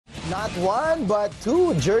Not one, but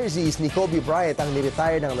two jerseys ni Kobe Bryant ang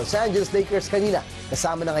niretire ng Los Angeles Lakers kanina.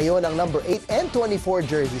 Kasama na ngayon ang number 8 and 24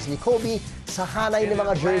 jerseys ni Kobe sa hanay ng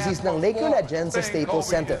mga jerseys ng Laker legends sa Staples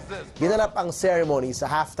Center. Ginanap ang ceremony sa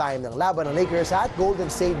halftime ng laban ng Lakers at Golden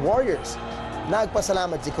State Warriors.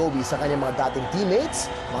 Nagpasalamat si Kobe sa kanyang mga dating teammates,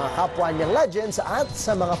 mga kapwa niyang legends at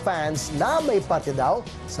sa mga fans na may parte daw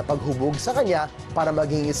sa paghubog sa kanya para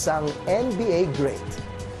maging isang NBA great.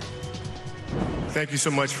 Thank you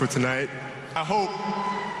so much for tonight. I hope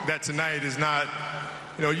that tonight is not,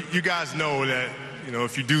 you guys know that,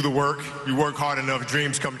 if you do the work, you work hard enough,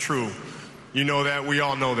 dreams come true. You know that, we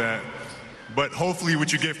all know that. But hopefully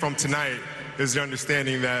what you get from tonight is the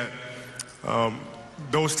understanding that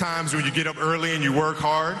those times when you get up early and you work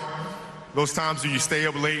hard, those times when you stay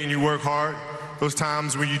up late and you work hard, those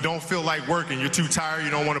times when you don't feel like working, you're too tired,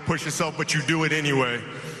 you don't want to push yourself, but you do it anyway.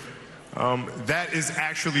 That is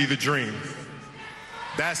actually the dream.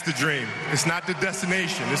 That's the dream. It's not the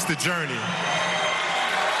destination, it's the journey.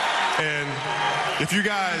 And if you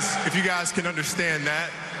guys can understand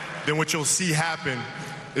that, then what you'll see happen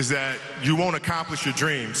is that you won't accomplish your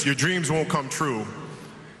dreams. Your dreams won't come true.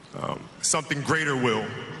 Something greater will.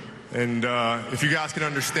 And if you guys can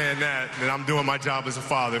understand that, then I'm doing my job as a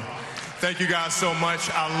father. Thank you guys so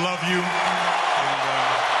much. I love you. And,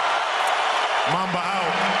 Mamba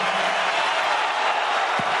out.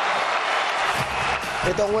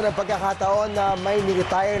 Ito ang unang pagkakataon na may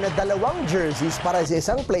ni-retire na dalawang jerseys para sa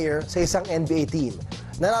isang player sa isang NBA team.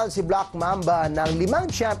 Nanalo si Black Mamba ng 5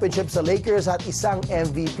 championships sa Lakers at isang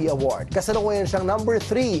MVP award. Kasalukuyan siyang number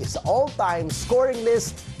 3 sa all-time scoring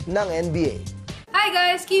list ng NBA. Hi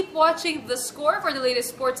guys! Keep watching The Score for the latest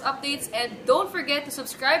sports updates and don't forget to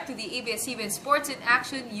subscribe to the ABS-CBN Sports in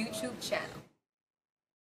Action YouTube channel.